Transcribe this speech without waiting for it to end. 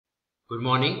Good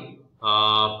morning.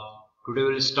 Today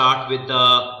we will start with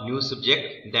the new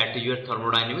subject, that is your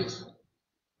thermodynamics.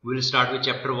 We will start with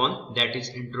chapter 1, that is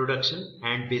introduction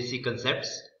and basic concepts.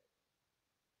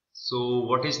 So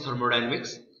what is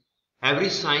thermodynamics? Every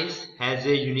science has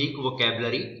a unique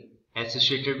vocabulary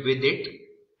associated with it,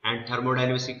 and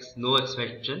thermodynamics is no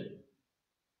exception.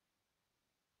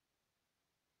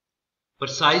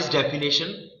 Precise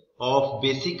definition of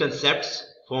basic concepts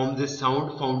forms a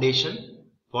sound foundation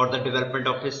for the development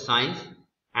of a science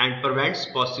and prevents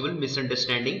possible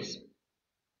misunderstandings.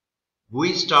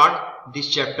 We start this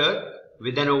chapter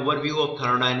with an overview of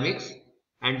thermodynamics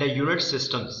and the unit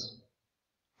systems,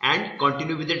 and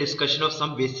continue with the discussion of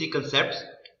some basic concepts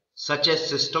such as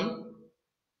system,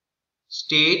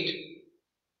 state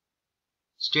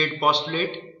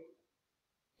postulate,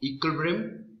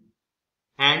 equilibrium,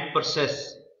 and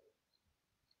process.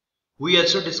 We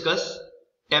also discuss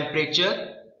temperature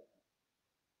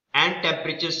and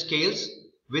temperature scales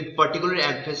with particular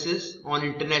emphasis on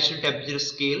International Temperature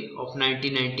Scale of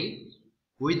 1990.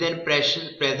 We then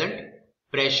present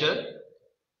pressure,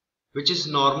 which is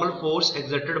normal force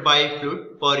exerted by a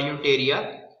fluid per unit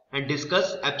area, and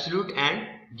discuss absolute and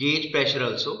gauge pressure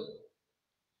also.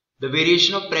 The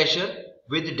variation of pressure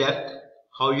with depth,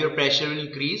 how your pressure will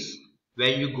increase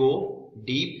when you go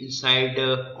deep inside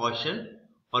the ocean,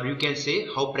 or you can say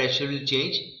how pressure will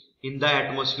change in the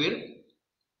atmosphere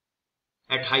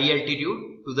at high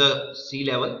altitude to the sea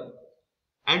level,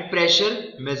 and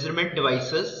pressure measurement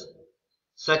devices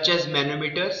such as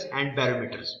manometers and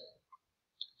barometers.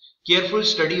 Careful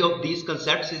study of these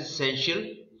concepts is essential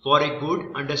for a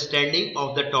good understanding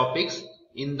of the topics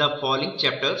in the following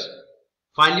chapters.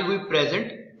 Finally, we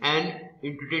present an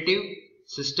intuitive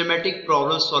systematic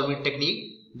problem solving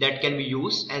technique that can be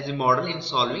used as a model in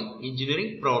solving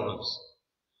engineering problems.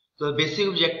 So the basic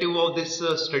objective of this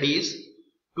study is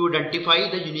to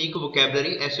identify the unique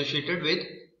vocabulary associated with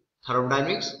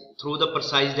thermodynamics through the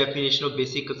precise definition of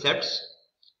basic concepts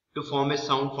to form a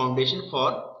sound foundation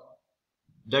for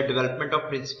the development of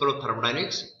principle of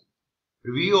thermodynamics,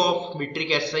 review of metric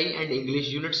SI and English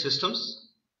unit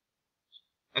systems,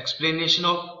 explanation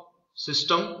of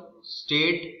system,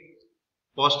 state,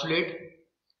 postulate,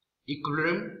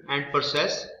 equilibrium and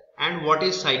process, and what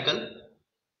is cycle.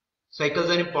 Cycles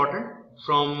are important.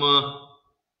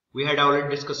 We had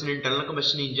already discussed an internal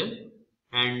combustion engine,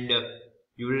 and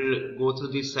you will go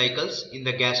through these cycles in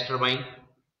the gas turbine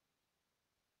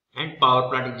and power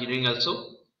plant engineering also.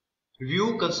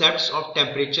 Review concepts of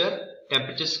temperature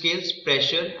scales,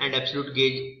 pressure and absolute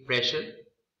gauge pressure.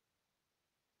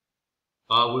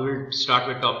 We will start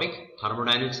with topic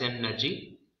thermodynamics and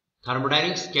energy.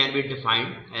 Thermodynamics can be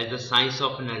defined as the science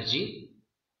of energy.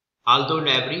 Although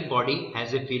every body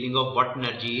has a feeling of what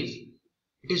energy is,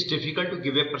 it is difficult to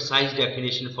give a precise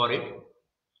definition for it.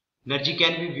 Energy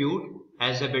can be viewed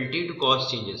as the ability to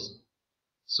cause changes.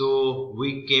 So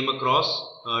we came across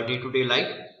day-to-day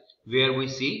life where we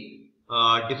see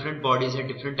different bodies have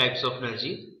different types of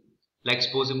energy. Like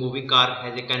suppose a moving car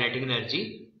has a kinetic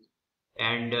energy,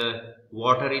 and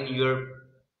water in your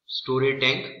storage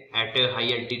tank at a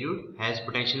high altitude has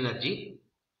potential energy.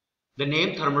 The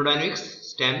name thermodynamics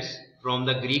stems from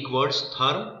the Greek words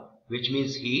therm, which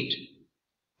means heat,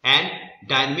 and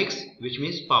dynamics, which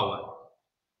means power,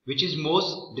 which is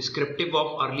most descriptive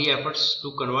of early efforts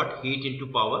to convert heat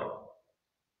into power.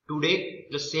 Today,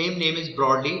 the same name is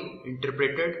broadly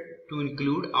interpreted to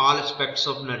include all aspects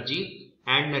of energy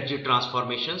and energy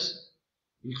transformations,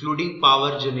 including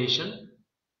power generation,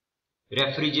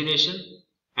 refrigeration,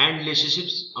 and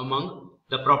relationships among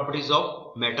the properties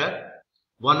of matter.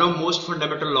 One of most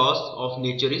fundamental laws of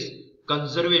nature is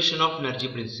conservation of energy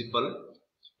principle.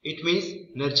 It means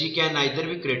energy can neither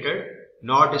be created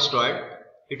nor destroyed.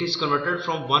 It is converted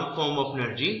from one form of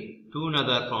energy to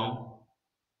another form.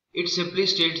 It simply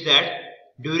states that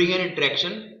during an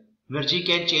interaction, energy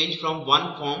can change from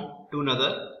one form to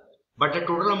another, but the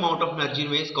total amount of energy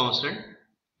remains constant.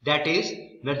 That is,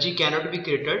 energy cannot be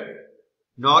created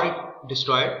nor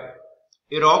destroyed.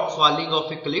 A rock falling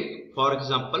off a cliff, for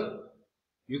example,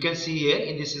 you can see here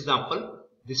in this example,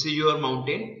 this is your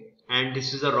mountain and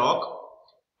this is a rock,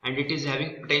 and it is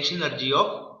having potential energy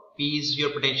of P is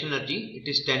your potential energy, it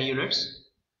is 10 units,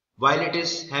 while it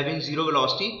is having zero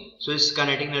velocity, so its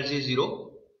kinetic energy is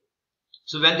 0.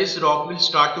 So when this rock will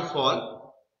start to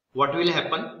fall, what will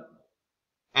happen?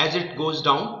 As it goes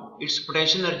down, its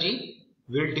potential energy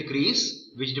will decrease,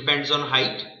 which depends on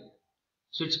height.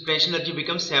 So its potential energy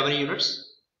becomes 7 units,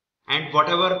 and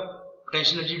whatever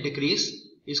potential energy decrease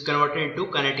is converted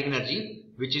into kinetic energy,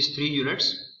 which is 3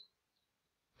 units.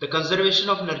 The conservation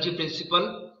of energy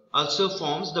principle also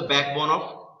forms the backbone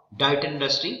of Diet and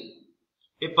industry.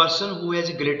 A person who has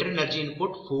a greater energy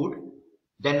input, food,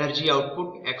 than energy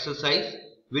output, exercise,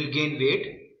 will gain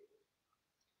weight.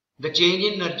 The change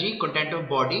in energy content of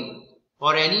body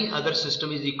or any other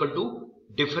system is equal to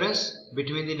difference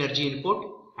between the energy input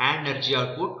and energy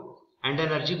output, and the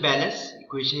energy balance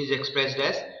equation is expressed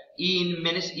as E in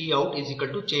minus E out is equal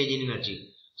to change in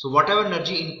energy. So whatever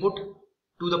energy input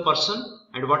to the person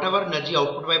and whatever energy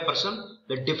output by person,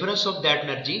 the difference of that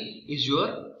energy is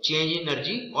your change in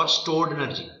energy or stored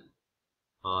energy.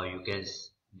 You can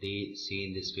see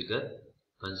in this figure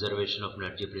conservation of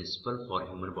energy principle for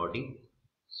human body.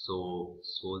 So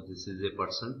this is a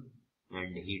person,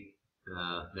 and heat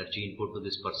energy input to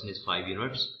this person is 5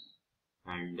 units,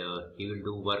 and he will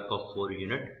do work of 4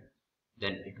 units.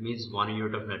 Then it means 1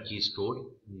 unit of energy is stored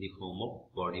in the form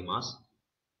of body mass.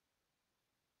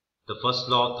 The first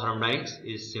law of thermodynamics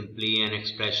is simply an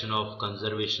expression of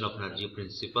conservation of energy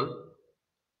principle.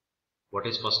 What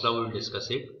is first law? We will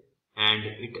discuss it, and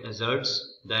it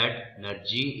asserts that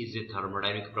energy is a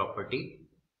thermodynamic property.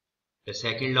 The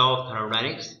second law of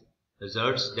thermodynamics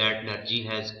asserts that energy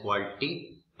has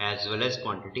quality as well as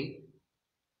quantity,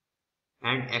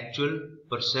 and actual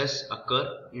process occur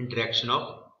in direction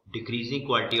of decreasing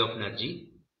quality of energy.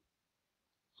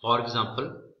 For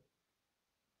example,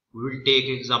 we will take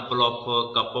example of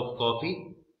a cup of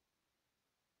coffee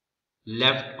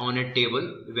left on a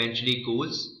table eventually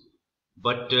cools,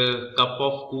 but a cup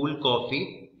of cool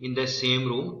coffee in the same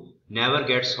room never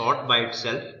gets hot by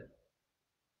itself.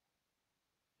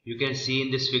 You can see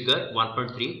in this figure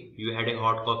 1.3, you had a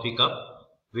hot coffee cup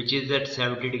which is at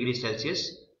 70 degrees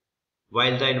Celsius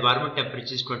while the environment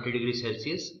temperature is 20 degrees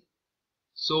Celsius.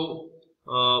 So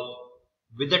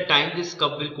with the time this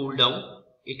cup will cool down,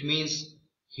 it means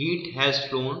heat has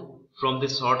flown from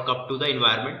this hot cup to the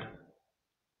environment.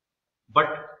 But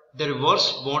the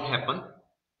reverse won't happen.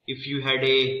 If you had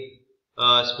a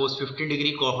suppose 15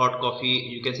 degree hot coffee,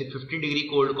 you can say 15 degree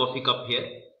cold coffee cup here,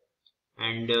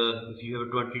 and if you have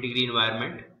a 20 degree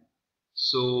environment,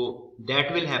 so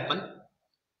that will happen.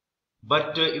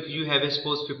 But if you have a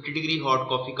suppose 50 degree hot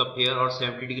coffee cup here or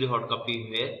 70 degree hot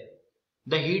coffee here,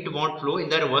 the heat won't flow in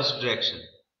the reverse direction.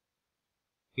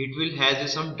 Heat will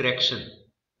has some direction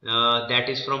that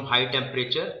is from high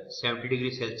temperature 70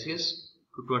 degrees Celsius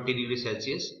to 20 degrees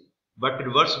Celsius, but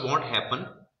reverse won't happen.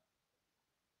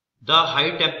 The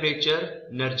high temperature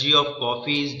energy of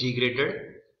coffee is degraded,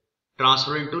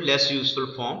 transferred into less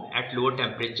useful form at lower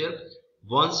temperature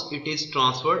once it is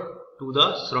transferred to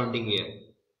the surrounding air.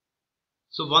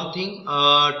 So one thing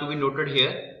to be noted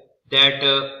here, that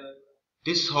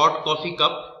this hot coffee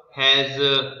cup has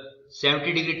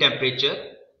 70 degree temperature,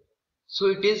 so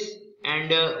it is,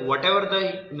 and whatever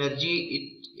the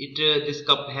energy this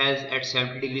cup has at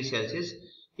 70 degrees Celsius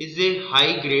is a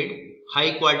high grade,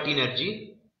 high quality energy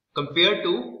compared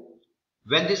to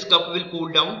when this cup will cool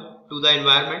down to the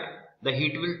environment, the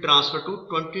heat will transfer to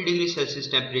 20 degrees Celsius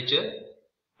temperature,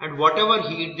 and whatever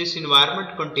heat this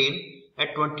environment contain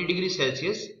at 20 degrees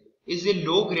Celsius is a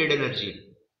low grade energy.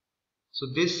 So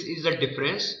this is the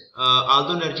difference.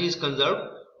 Although energy is conserved,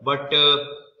 but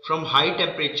from high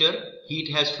temperature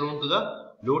heat has flown to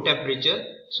the low temperature,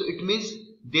 so it means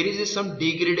there is some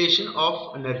degradation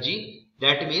of energy.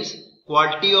 That means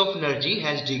quality of energy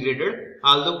has degraded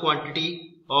although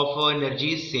quantity of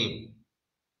energy is same.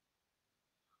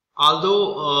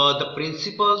 Although the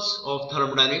principles of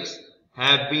thermodynamics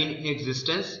have been in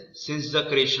existence since the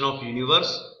creation of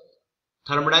universe,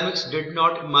 thermodynamics did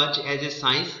not emerge as a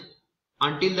science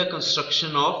until the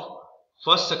construction of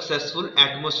first successful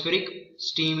atmospheric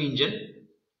steam engine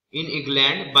in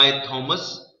England by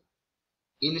Thomas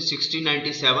in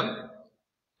 1697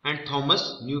 and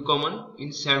Thomas Newcomen in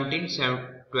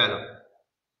 1712.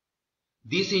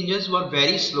 These engines were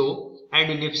very slow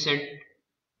and inefficient,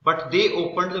 but they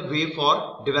opened the way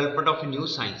for development of a new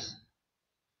science.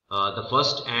 The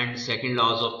first and second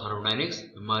laws of thermodynamics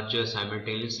emerged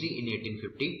simultaneously in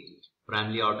 1850,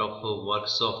 primarily out of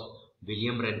works of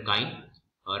William Rankine,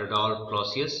 Rudolf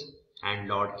Clausius and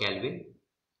Lord Kelvin.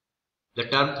 The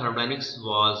term thermodynamics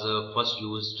was first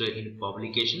used in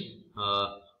publication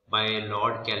by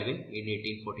Lord Kelvin in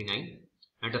 1849,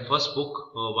 and the first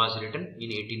book was written in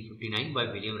 1859 by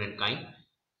William Rankine.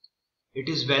 It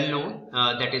is well known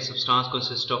that a substance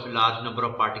consists of a large number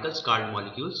of particles called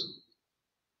molecules.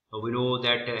 We know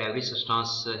that every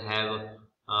substance have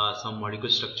some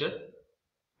molecule structure,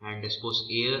 and suppose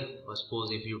air, or suppose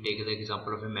if you take the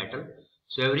example of a metal,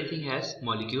 so everything has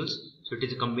molecules. So it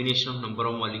is a combination of number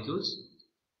of molecules.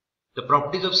 The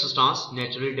properties of substance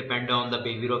naturally depend on the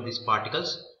behavior of these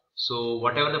particles. So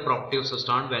whatever the property of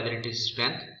substance, whether it is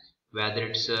strength, whether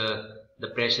it's the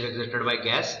pressure exerted by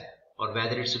gas, or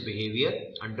whether its behavior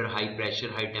under high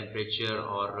pressure, high temperature,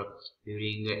 or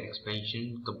during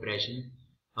expansion, compression.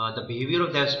 The behavior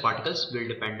of those particles will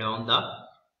depend on the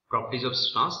properties of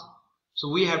substance.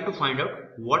 So we have to find out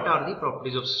what are the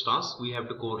properties of substance. We have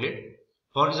to correlate.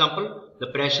 For example, the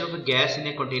pressure of a gas in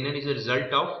a container is a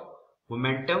result of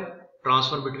momentum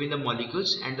transfer between the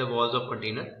molecules and the walls of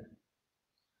container.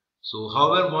 So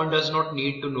however, one does not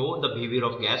need to know the behavior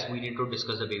of gas. We need to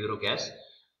discuss the behavior of gas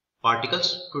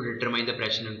particles to determine the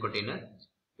pressure in container.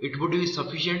 It would be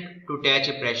sufficient to attach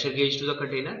a pressure gauge to the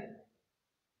container.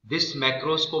 This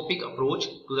macroscopic approach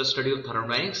to the study of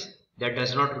thermodynamics that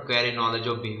does not require a knowledge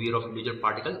of behavior of individual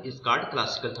particles is called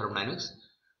classical thermodynamics.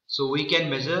 So we can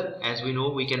measure, as we know,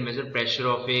 we can measure pressure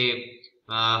of a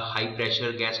high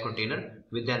pressure gas container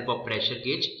with the help of pressure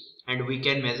gauge, and we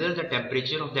can measure the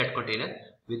temperature of that container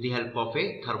with the help of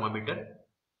a thermometer.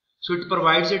 So it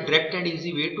provides a direct and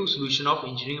easy way to solution of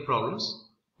engineering problems.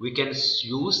 We can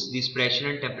use this pressure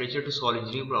and temperature to solve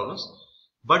engineering problems,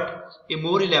 but a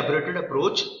more elaborated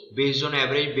approach based on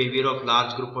average behavior of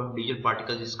large group of individual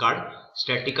particles is called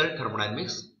statistical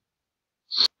thermodynamics.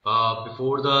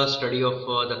 Before the study of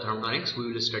the thermodynamics,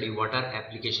 we will study what are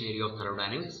application area of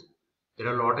thermodynamics. There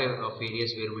are a lot of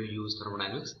areas where we will use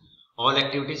thermodynamics. All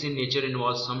activities in nature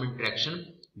involve some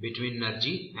interaction between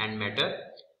energy and matter.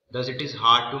 Thus, it is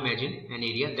hard to imagine an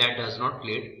area that does not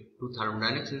relate to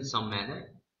thermodynamics in some manner.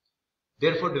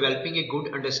 Therefore, developing a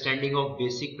good understanding of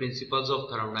basic principles of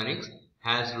thermodynamics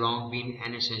has long been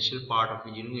an essential part of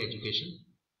engineering education.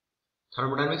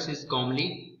 Thermodynamics is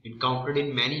commonly encountered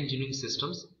in many engineering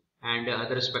systems and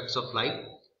other aspects of life,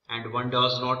 and one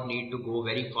does not need to go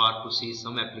very far to see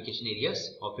some application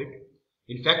areas of it.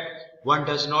 In fact, one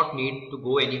does not need to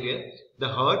go anywhere. The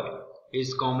heart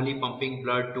is commonly pumping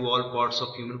blood to all parts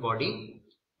of human body.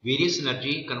 Various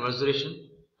energy conservation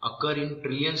occur in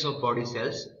trillions of body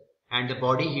cells, and the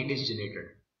body heat is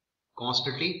generated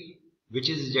constantly, which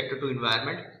is ejected to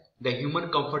environment. The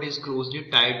human comfort is closely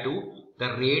tied to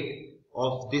the rate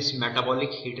of this metabolic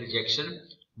heat rejection.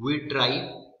 We try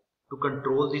to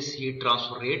control this heat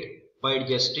transfer rate by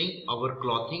adjusting our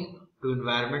clothing to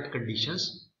environment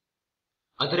conditions.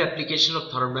 Other applications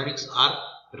of thermodynamics are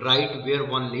right where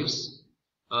one lives.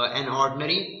 An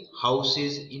ordinary house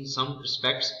is in some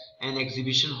respects an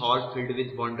exhibition hall filled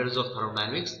with wonders of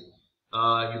thermodynamics.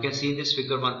 You can see in this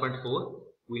figure 1.4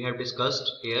 we have discussed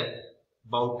here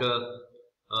about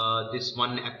this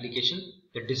one application.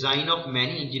 The design of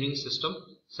many engineering systems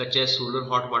such as solar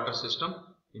hot water system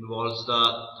involves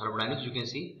the thermodynamics. You can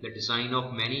see the design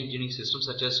of many engineering systems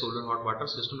such as solar hot water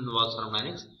system involves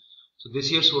thermodynamics. So this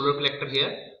here solar collector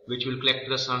here, which will collect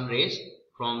the sun rays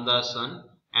from the sun,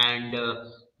 and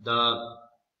the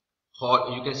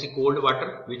hot, you can see cold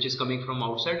water which is coming from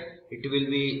outside, it will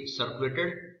be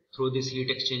circulated through this heat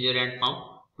exchanger and pump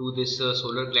to this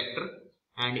solar collector,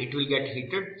 and it will get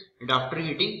heated, and after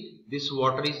heating this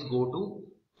water is go to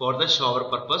for the shower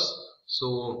purpose.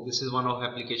 So this is one of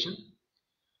application.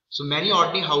 So many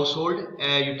ordinary household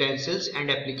utensils and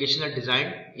applications are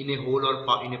designed in a whole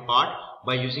or in a part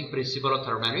by using principle of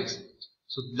thermodynamics.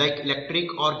 So like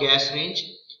electric or gas range,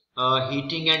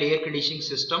 heating and air conditioning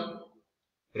system,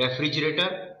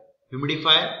 refrigerator,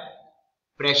 humidifier,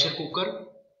 pressure cooker,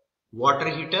 water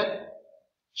heater,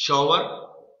 shower,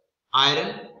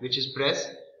 iron which is press,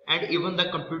 and even the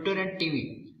computer and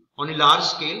TV. On a large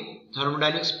scale,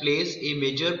 thermodynamics plays a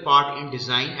major part in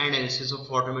design and analysis of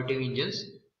automotive engines,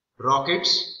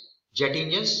 rockets, jet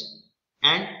engines,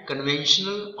 and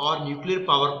conventional or nuclear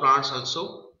power plants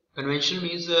also. Conventional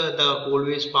means the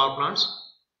coal-based power plants,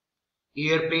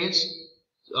 airplanes.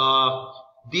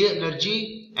 The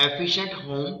energy efficient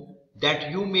home that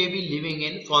you may be living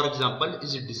in, for example,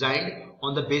 is designed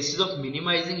on the basis of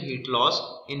minimizing heat loss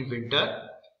in winter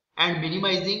and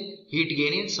minimizing heat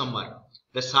gain in summer.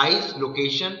 The size,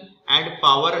 location, and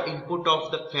power input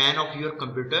of the fan of your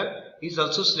computer is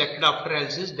also selected after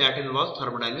analysis that involves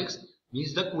thermodynamics,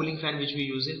 means the cooling fan which we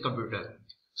use in computer.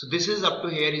 So this is up to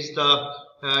here is the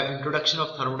introduction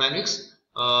of thermodynamics.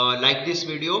 Like this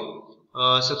video,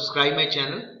 subscribe my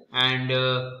channel, and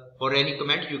for any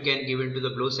comment you can give into the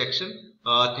below section.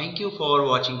 Thank you for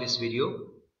watching this video.